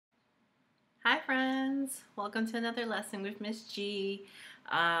Hi friends, welcome to another lesson with Miss G.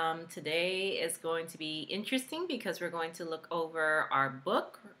 Today is going to be interesting because we're going to look over our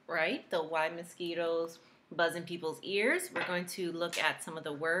book, right? The Why Mosquitoes Buzz in People's Ears. We're going to look at some of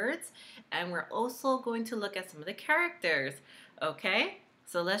the words and we're also going to look at some of the characters, okay?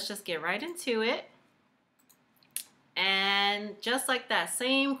 So let's just get right into it. And just like that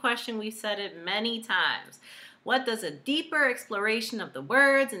same question, we've said it many times. What does a deeper exploration of the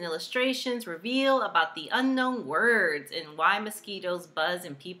words and illustrations reveal about the unknown words and why mosquitoes buzz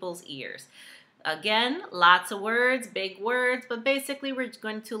in people's ears? Again, lots of words, big words, but basically we're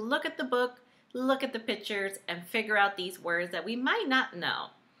going to look at the book, look at the pictures, and figure out these words that we might not know.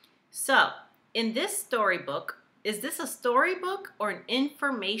 So, in this storybook, is this a storybook or an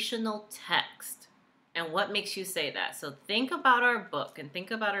informational text? And what makes you say that? So think about our book and think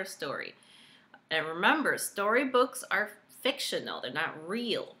about our story. And remember, storybooks are fictional. They're not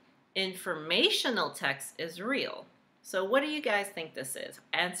real. Informational text is real. So what do you guys think this is?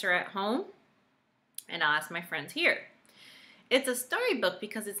 Answer at home. And I'll ask my friends here. It's a storybook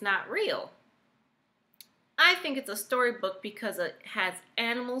because it's not real. I think it's a storybook because it has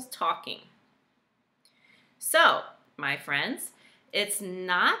animals talking. So, my friends, it's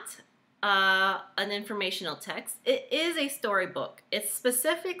not an informational text. It is a storybook. It's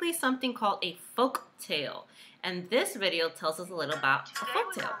specifically something called a folk tale. And this video tells us a little about a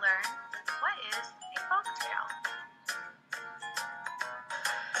folk tale. Today we will learn what is a folk tale.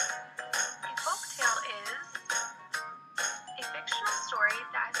 A folk tale is a fictional story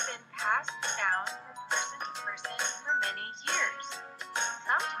that has been passed down from person to person for many years.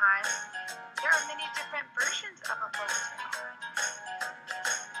 Sometimes there are many different versions of a folk tale.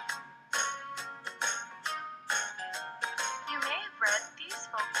 You may have read these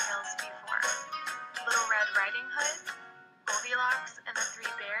folk tales before. Little Red Riding Hood, Goldilocks and the Three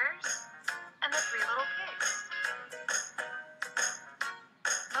Bears, and the Three Little Pigs.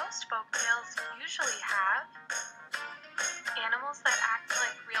 Most folk tales usually have animals that act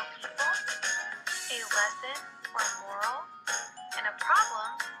like real people, a lesson or moral, and a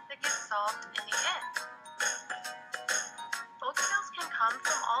problem that gets solved in the end. Folk tales can come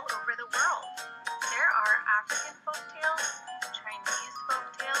from all over the world. There are African folk tales, Chinese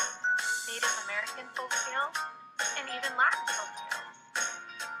folk tales, Native American folk tales, and even Latin folk tales.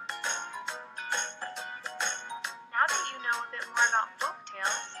 Now that you know a bit more about folk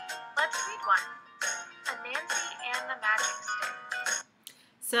tales, let's read one. A Nancy and the Magic Stick.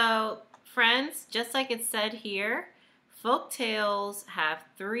 So, friends, just like it said here, folk tales have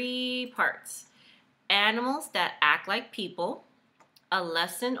three parts. Animals that act like people, a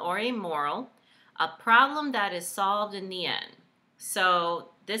lesson or a moral, a problem that is solved in the end. So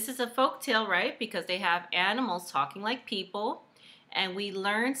this is a folk tale, right? Because they have animals talking like people and we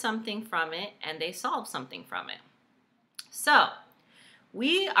learn something from it and they solve something from it. So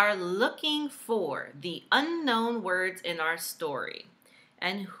we are looking for the unknown words in our story.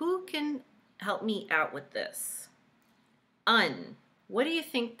 And who can help me out with this? Un. What do you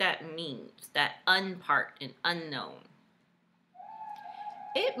think that means? That un part in unknown.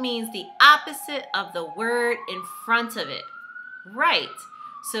 It means the opposite of the word in front of it. Right.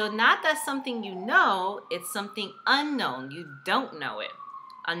 So not that something you know, it's something unknown. You don't know it.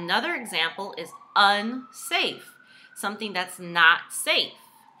 Another example is unsafe. Something that's not safe.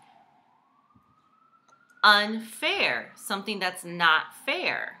 Unfair. Something that's not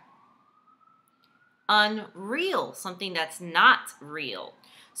fair. Unreal. Something that's not real.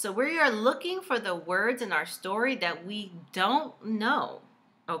 So we are looking for the words in our story that we don't know.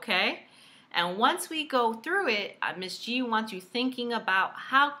 Okay? And once we go through it, Miss G wants you thinking about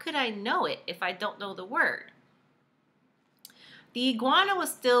how could I know it if I don't know the word? The iguana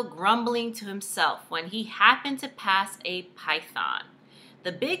was still grumbling to himself when he happened to pass a python.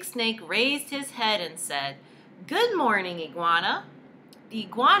 The big snake raised his head and said, "Good morning, iguana." The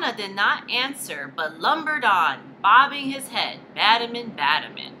iguana did not answer but lumbered on, bobbing his head, "Badaman,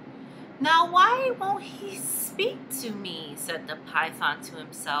 badaman." "Now why won't he speak to me?" said the python to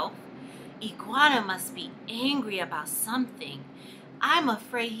himself. "Iguana must be angry about something. I'm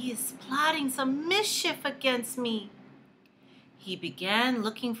afraid he is plotting some mischief against me." He began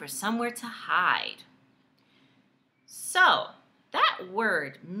looking for somewhere to hide. So, that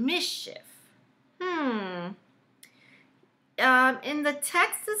word, mischief. In the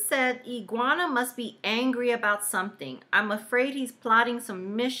text it said, "Iguana must be angry about something. I'm afraid he's plotting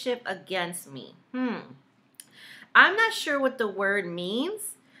some mischief against me." I'm not sure what the word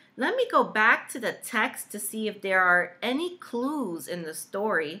means. Let me go back to the text to see if there are any clues in the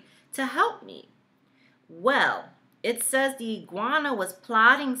story to help me. Well, it says the iguana was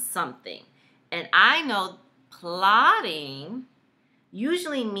plotting something, And I know plotting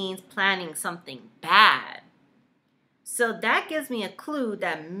usually means planning something bad. So that gives me a clue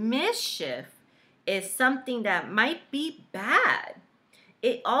that mischief is something that might be bad.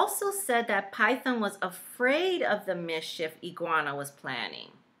 It also said that Python was afraid of the mischief Iguana was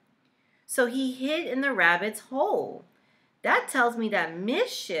planning. So he hid in the rabbit's hole. That tells me that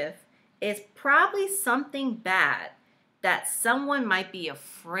mischief is probably something bad that someone might be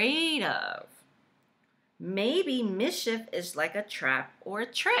afraid of. Maybe mischief is like a trap or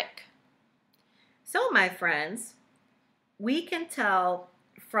a trick. So, my friends, we can tell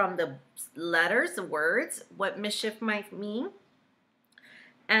from the letters, the words, what mischief might mean.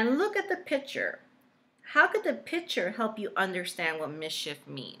 And look at the picture. How could the picture help you understand what mischief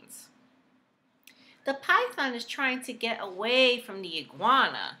means? The python is trying to get away from the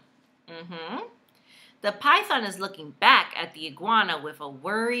iguana. The python is looking back at the iguana with a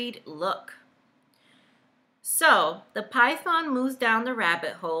worried look. So the python moves down the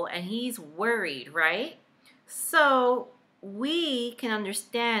rabbit hole and he's worried, right? So we can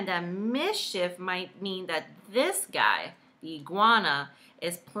understand that mischief might mean that this guy, the iguana,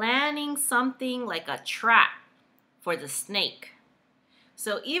 is planning something like a trap for the snake.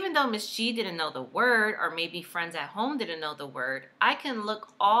 So even though Miss G didn't know the word, or maybe friends at home didn't know the word, I can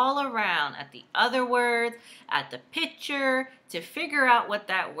look all around at the other words, at the picture, to figure out what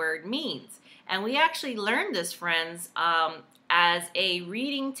that word means. And we actually learned this, friends, as a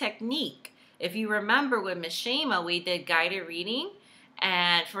reading technique. If you remember with Miss Shema, we did guided reading.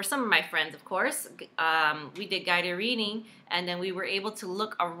 And for some of my friends, of course, we did guided reading. And then we were able to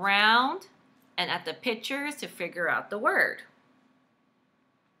look around and at the pictures to figure out the word.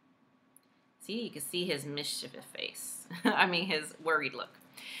 See, you can see his mischievous face. I mean, his worried look.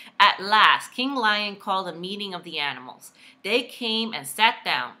 At last, King Lion called a meeting of the animals. They came and sat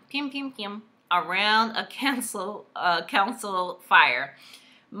down, around a council fire.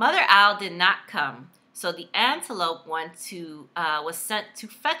 Mother Owl did not come, so the antelope was sent to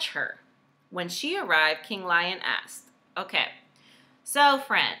fetch her. When she arrived, King Lion asked, okay, so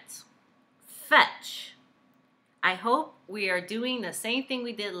friends, fetch. I hope we are doing the same thing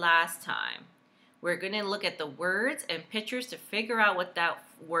we did last time. We're going to look at the words and pictures to figure out what that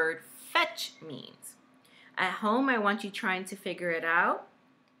word fetch means. At home, I want you trying to figure it out.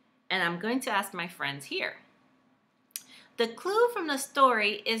 And I'm going to ask my friends here. The clue from the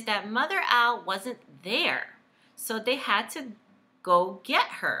story is that Mother Owl wasn't there. So they had to go get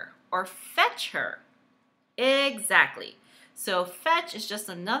her or fetch her. Exactly. So fetch is just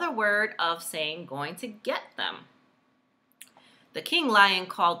another word of saying going to get them. The King Lion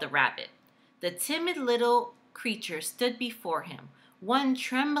called the rabbit. The timid little creature stood before him, one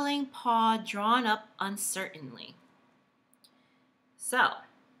trembling paw drawn up uncertainly. So,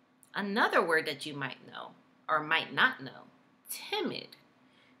 another word that you might know or might not know, timid.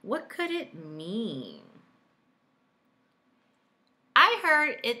 What could it mean? I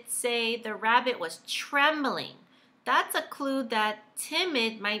heard it say the rabbit was trembling. That's a clue that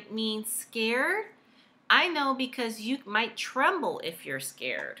timid might mean scared. I know because you might tremble if you're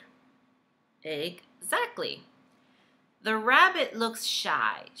scared. Exactly. The rabbit looks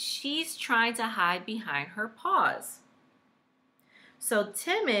shy. She's trying to hide behind her paws. So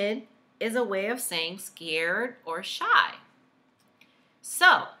timid is a way of saying scared or shy.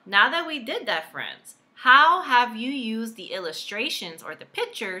 So now that we did that, friends, how have you used the illustrations or the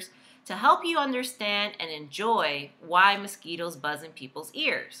pictures to help you understand and enjoy why mosquitoes buzz in people's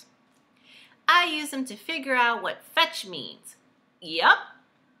ears? I use them to figure out what fetch means. Yup.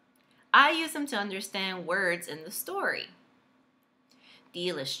 I use them to understand words in the story. The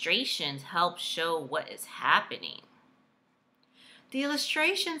illustrations help show what is happening. The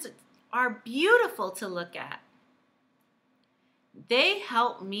illustrations are beautiful to look at. They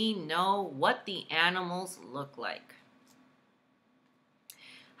help me know what the animals look like.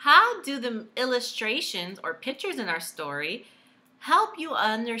 How do the illustrations or pictures in our story help you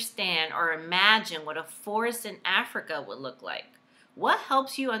understand or imagine what a forest in Africa would look like? What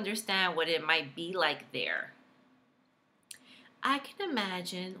helps you understand what it might be like there? I can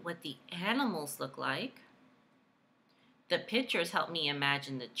imagine what the animals look like. The pictures help me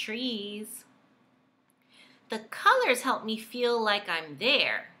imagine the trees. The colors help me feel like I'm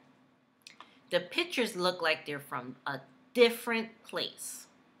there. The pictures look like they're from a different place.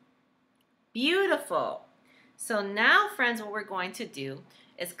 Beautiful. So now, friends, what we're going to do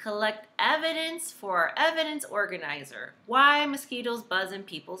is collect evidence for our evidence organizer. Why mosquitoes buzz in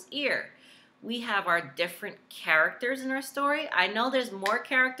people's ear? We have our different characters in our story. I know there's more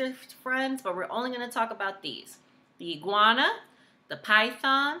characters, friends, but we're only going to talk about these. The iguana, the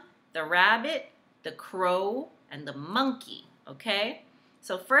python, the rabbit, the crow, and the monkey, okay?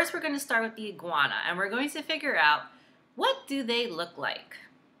 So first we're going to start with the iguana, and we're going to figure out, what do they look like?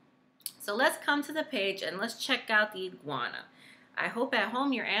 So let's come to the page and let's check out the iguana. I hope at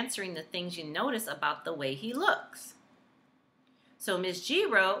home you're answering the things you notice about the way he looks. So Miss G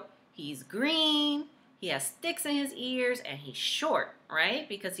wrote, he's green, he has sticks in his ears, and he's short, right?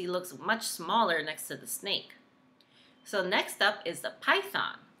 Because he looks much smaller next to the snake. So next up is the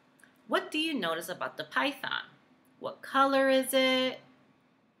python. What do you notice about the python? What color is it?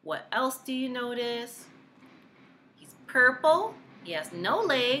 What else do you notice? He's purple, he has no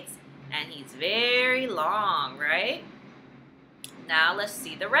legs, and he's very long, right? Now let's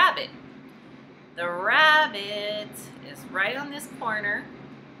see the rabbit. The rabbit is right on this corner.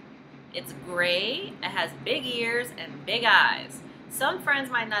 It's gray, it has big ears and big eyes. Some friends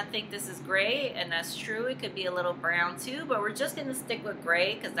might not think this is gray, and that's true. It could be a little brown too, but we're just going to stick with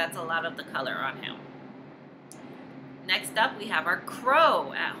gray because that's a lot of the color on him. Next up, we have our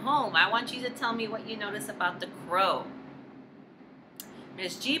crow at home. I want you to tell me what you notice about the crow.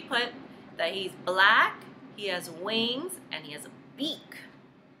 Miss G put that he's black, he has wings, and he has a beak.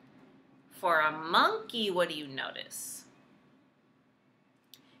 For a monkey, what do you notice?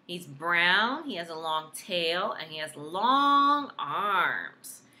 He's brown, he has a long tail, and he has long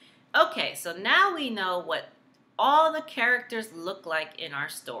arms. Okay, so now we know what all the characters look like in our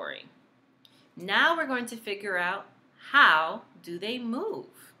story. Now we're going to figure out, how do they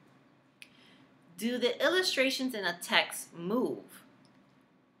move? Do the illustrations in a text move?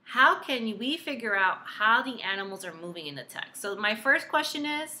 How can we figure out how the animals are moving in the text? So my first question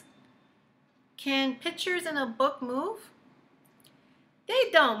is, can pictures in a book move? They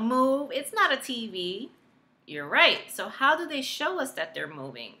don't move. It's not a TV. You're right. So how do they show us that they're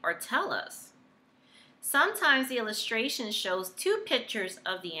moving or tell us? Sometimes the illustration shows two pictures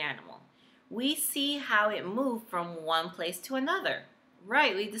of the animal. We see how it moved from one place to another.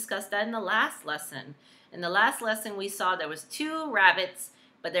 Right, we discussed that in the last lesson. In the last lesson, we saw there was two rabbits,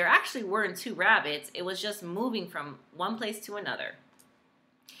 but there actually weren't two rabbits. It was just moving from one place to another.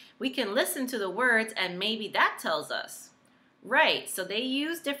 We can listen to the words and maybe that tells us. Right, so they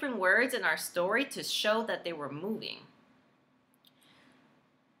used different words in our story to show that they were moving.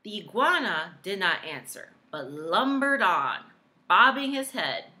 The iguana did not answer, but lumbered on, bobbing his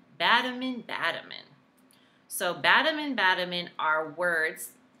head, badamin, badamin. So badamin, badamin are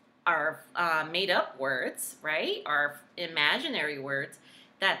words, are made up words, right? Are imaginary words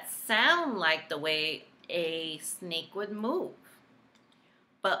that sound like the way a snake would move.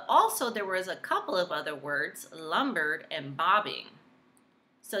 But also there was a couple of other words, lumbered and bobbing.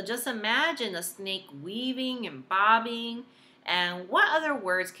 So just imagine a snake weaving and bobbing. And what other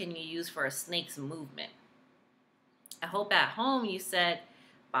words can you use for a snake's movement? I hope at home you said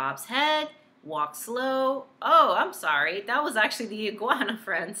bob's head, walk slow. Oh, I'm sorry. That was actually the iguana,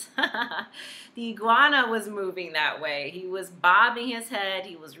 friends. The iguana was moving that way. He was bobbing his head.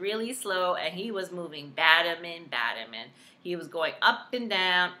 He was really slow, and he was moving badamin, badamin. He was going up and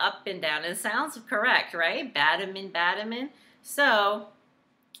down, up and down. It sounds correct, right? Badamin, badamin. So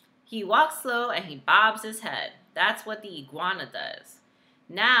he walks slow and he bobs his head. That's what the iguana does.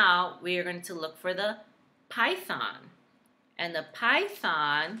 Now we are going to look for the python. And the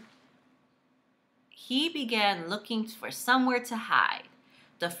python, he began looking for somewhere to hide.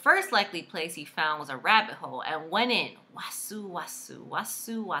 The first likely place he found was a rabbit hole and went in. Wasu, wasu,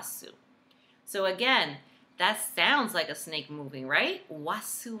 wasu, wasu. So again, that sounds like a snake moving, right?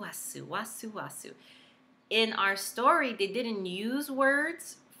 Wasu, wasu, wasu, wasu. In our story, they didn't use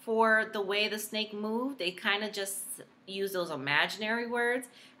words for the way the snake moved. They kind of just used those imaginary words.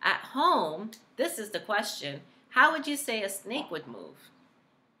 At home, this is the question. How would you say a snake would move?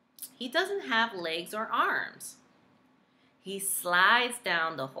 He doesn't have legs or arms. He slides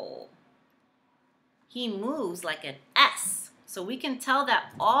down the hole. He moves like an S. So we can tell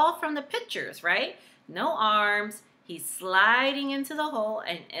that all from the pictures, right? No arms. He's sliding into the hole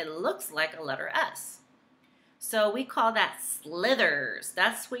and it looks like a letter S. So we call that slithers.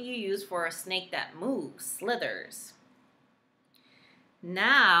 That's what you use for a snake that moves, slithers.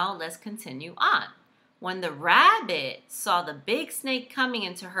 Now let's continue on. When the rabbit saw the big snake coming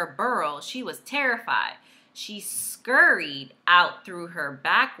into her burrow, she was terrified. She scurried out through her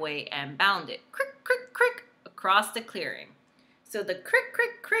back way and bounded, crick, crick, crick, across the clearing. So the crick,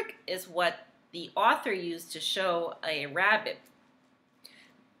 crick, crick is what the author used to show a rabbit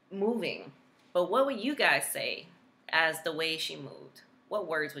moving. But what would you guys say as the way she moved? What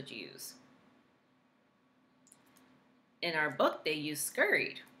words would you use? In our book, they use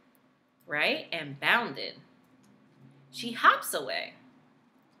scurried, right? And bounded. She hops away.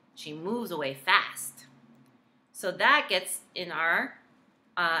 She moves away fast. So that gets in our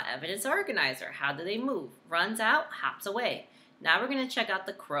evidence organizer. How do they move? Runs out, hops away. Now we're going to check out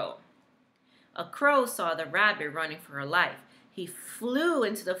the crow. A crow saw the rabbit running for her life. He flew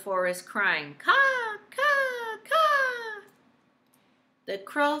into the forest crying, "Caw, caw, caw." The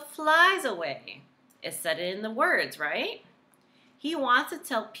crow flies away. It said it in the words, right? He wants to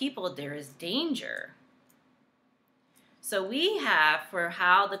tell people there is danger. So we have for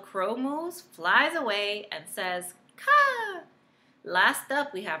how the crow moves, flies away, and says, "Caw." Last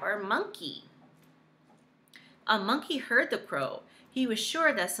up, we have our monkey. A monkey heard the crow. He was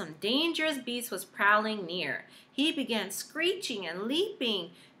sure that some dangerous beast was prowling near. He began screeching and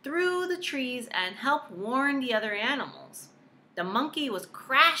leaping through the trees and helped warn the other animals. The monkey was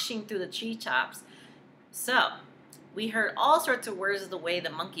crashing through the tree tops. So, we heard all sorts of words of the way the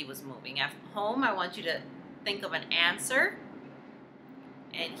monkey was moving. At home, I want you to think of an answer.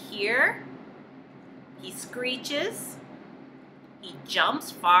 And here, he screeches. He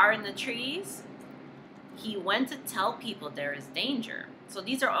jumps far in the trees. He went to tell people there is danger. So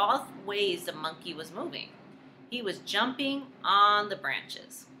these are all ways the monkey was moving. He was jumping on the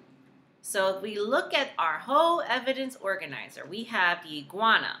branches. So if we look at our whole evidence organizer, we have the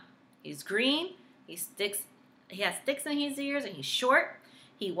iguana. He's green. He has sticks in his ears and he's short.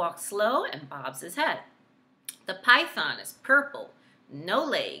 He walks slow and bobs his head. The python is purple, no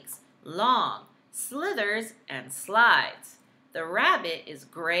legs, long, slithers and slides. The rabbit is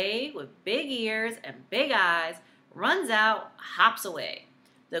gray with big ears and big eyes, runs out, hops away.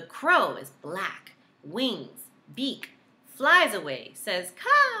 The crow is black, wings, beak, flies away, says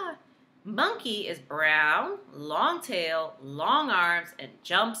caw. Monkey is brown, long tail, long arms, and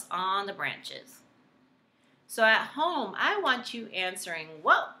jumps on the branches. So at home, I want you answering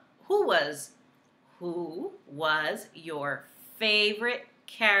who was your favorite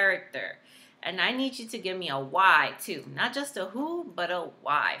character? And I need you to give me a why too. Not just a who, but a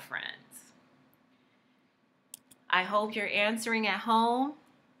why, friends. I hope you're answering at home.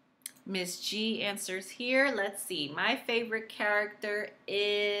 Miss G answers here. Let's see. My favorite character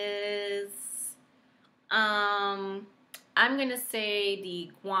is, I'm going to say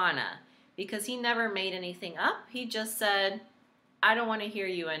the iguana because he never made anything up. He just said, I don't want to hear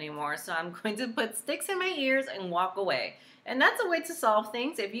you anymore, so I'm going to put sticks in my ears and walk away. And that's a way to solve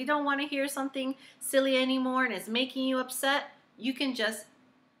things. If you don't want to hear something silly anymore and it's making you upset, you can just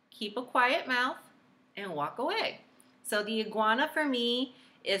keep a quiet mouth and walk away. So the iguana for me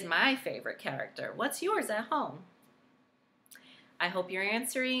is my favorite character. What's yours at home? I hope you're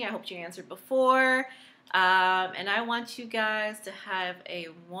answering. I hope you answered before. And I want you guys to have a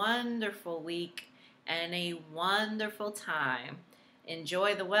wonderful week and a wonderful time.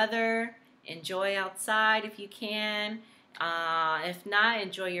 Enjoy the weather. Enjoy outside if you can. If not,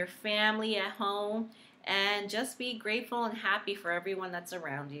 enjoy your family at home. And just be grateful and happy for everyone that's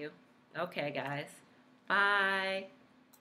around you. Okay, guys. Bye.